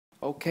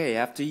Okay,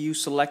 after you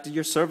selected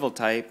your servo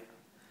type,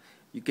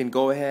 you can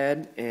go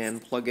ahead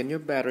and plug in your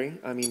battery.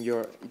 I mean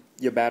your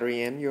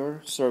battery in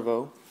your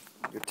servo,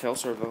 your tail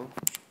servo.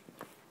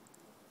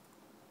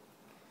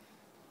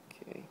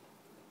 Okay.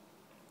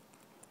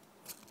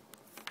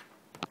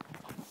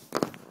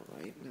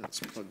 Alright, now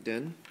it's plugged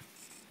in.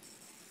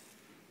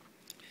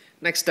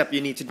 Next step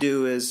you need to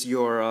do is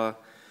your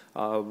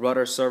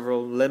rudder servo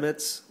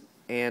limits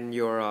and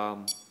your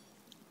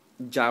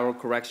gyro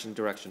correction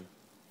direction.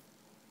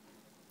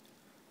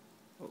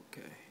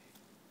 Okay.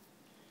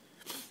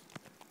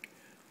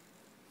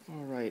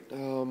 Alright,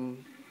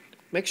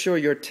 make sure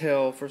your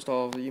tail, first of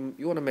all, you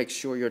want to make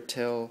sure your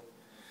tail,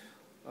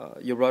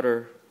 your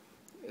rudder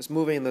is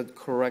moving in the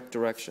correct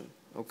direction,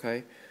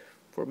 okay?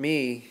 For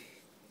me,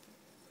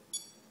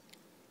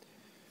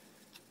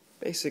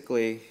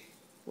 basically,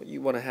 what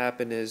you want to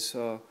happen is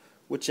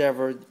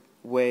whichever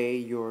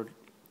way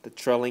the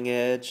trailing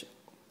edge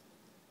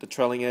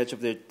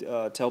of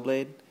the tail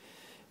blade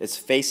is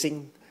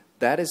facing,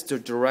 that is the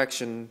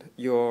direction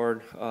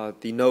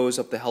the nose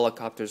of the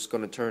helicopter is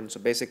going to turn. So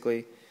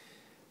basically,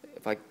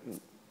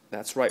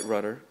 that's right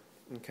rudder,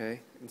 okay,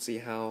 and see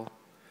how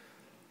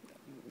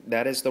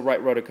that is the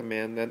right rudder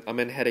command. Then I'm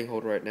in heading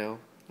hold right now,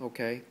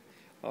 okay.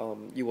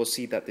 You will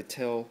see that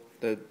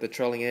the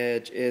trailing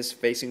edge is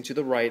facing to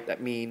the right.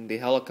 That means the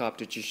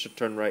helicopter should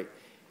turn right,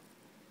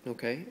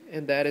 okay,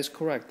 and that is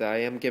correct.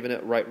 I am giving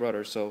it right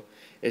rudder, so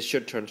it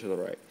should turn to the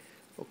right,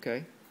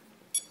 okay.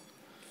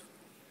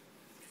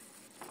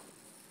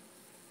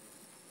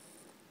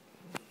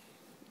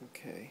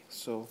 Okay,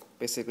 so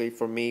basically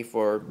for me,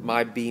 for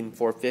my beam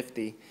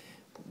 450,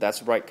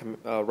 that's right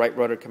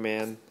rudder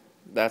command,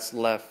 that's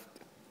left.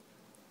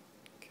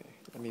 Okay,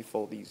 let me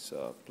fold these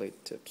blade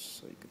tips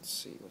so you can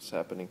see what's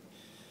happening.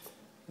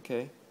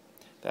 Okay,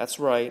 that's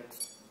right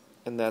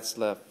and that's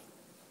left.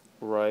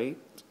 Right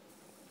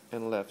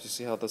and left. You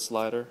see how the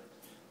slider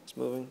is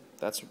moving?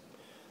 That's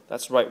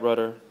right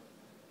rudder.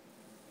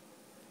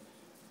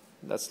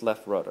 That's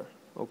left rudder.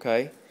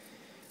 Okay.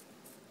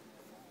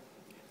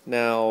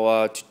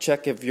 Now, to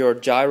check if your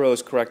gyro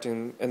is correct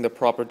in the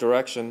proper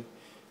direction,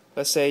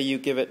 let's say you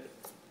give it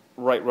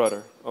right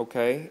rudder,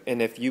 okay?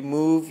 And if you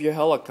move your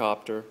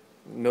helicopter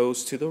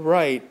nose to the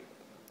right,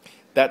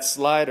 that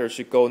slider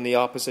should go in the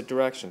opposite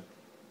direction.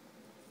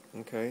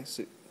 Okay,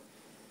 so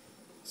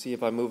see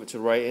if I move it to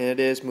the right, and it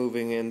is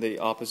moving in the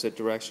opposite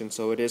direction,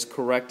 so it is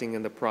correcting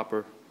in the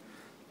proper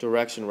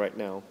direction right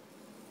now.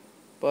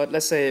 But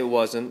let's say it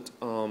wasn't.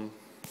 What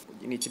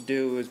you need to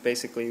do is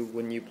basically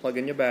when you plug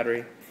in your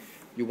battery,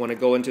 you want to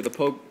go into the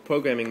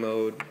programming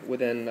mode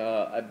within,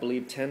 I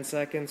believe, 10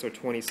 seconds or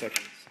 20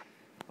 seconds.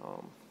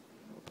 I'll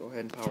go ahead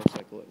and power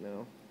cycle it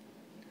now.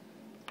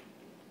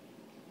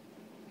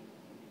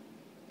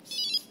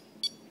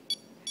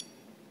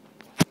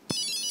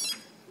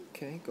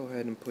 Okay, go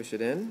ahead and push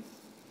it in.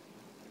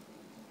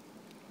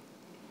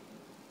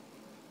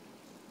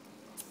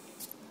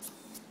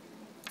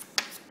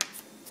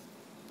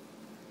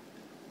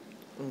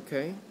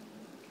 Okay.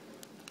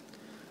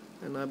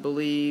 And I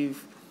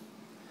believe,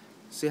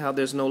 see how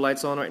there's no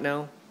lights on right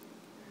now?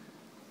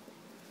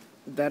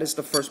 That is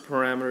the first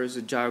parameter, is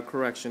the gyro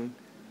correction.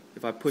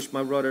 If I push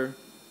my rudder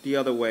the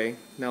other way,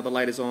 now the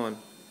light is on.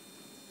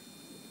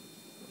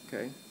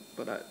 Okay,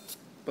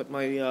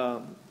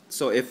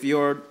 so if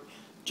your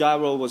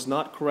gyro was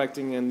not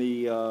correcting in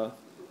the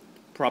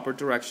proper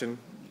direction,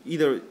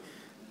 either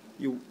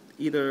you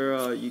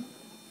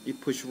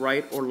push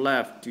right or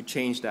left to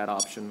change that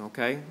option.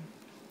 Okay,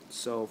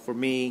 so for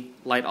me,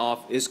 light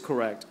off is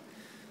correct.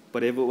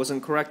 But if it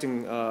wasn't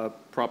correcting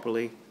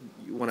properly,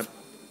 you want to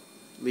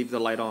leave the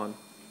light on,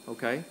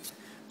 okay?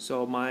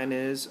 So mine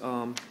is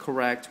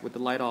correct with the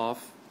light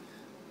off.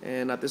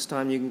 And at this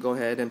time, you can go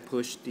ahead and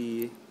push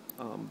the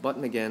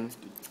button again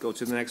to go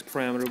to the next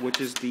parameter, which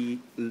is the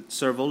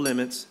servo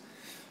limits.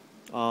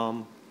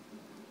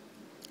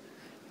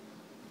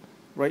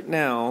 Right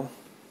now,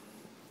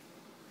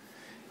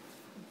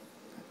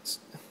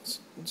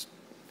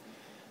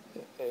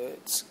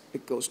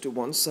 it goes to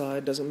one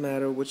side, doesn't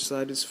matter which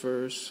side is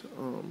first.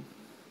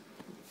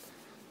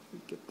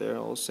 Get there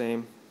all the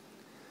same.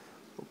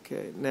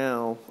 Okay,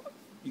 now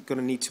you're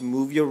gonna need to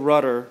move your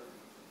rudder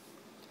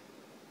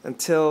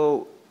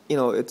until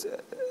it's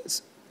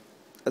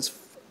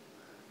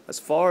as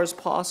far as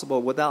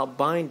possible without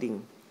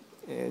binding,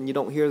 and you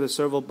don't hear the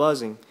servo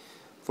buzzing.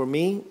 For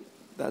me,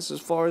 that's as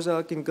far as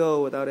I can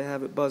go without it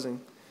have it buzzing.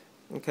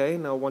 Okay,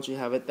 now once you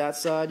have it that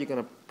side, you're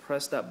gonna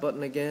press that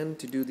button again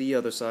to do the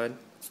other side.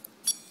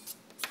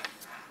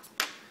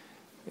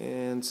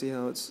 And see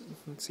how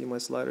see my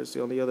slider's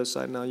on the other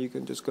side now. You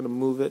can just gonna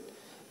move it.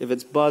 If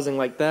it's buzzing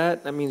like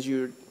that, that means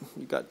you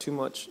got too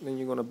much. Then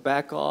you're gonna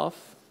back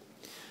off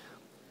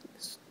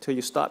till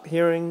you stop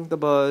hearing the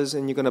buzz,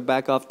 and you're gonna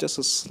back off just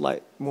a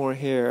slight more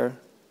hair.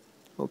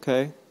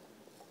 Okay.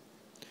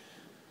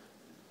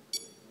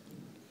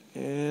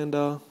 And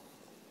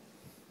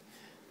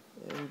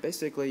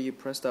basically you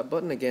press that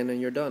button again and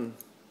you're done.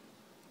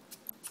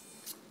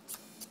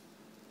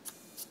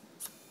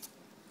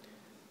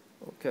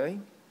 Okay.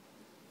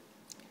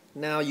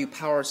 Now you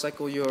power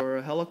cycle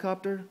your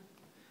helicopter,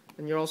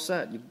 and you're all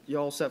set. You're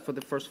all set for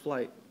the first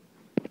flight.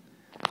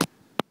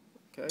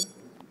 Okay.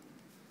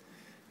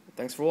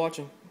 Thanks for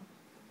watching.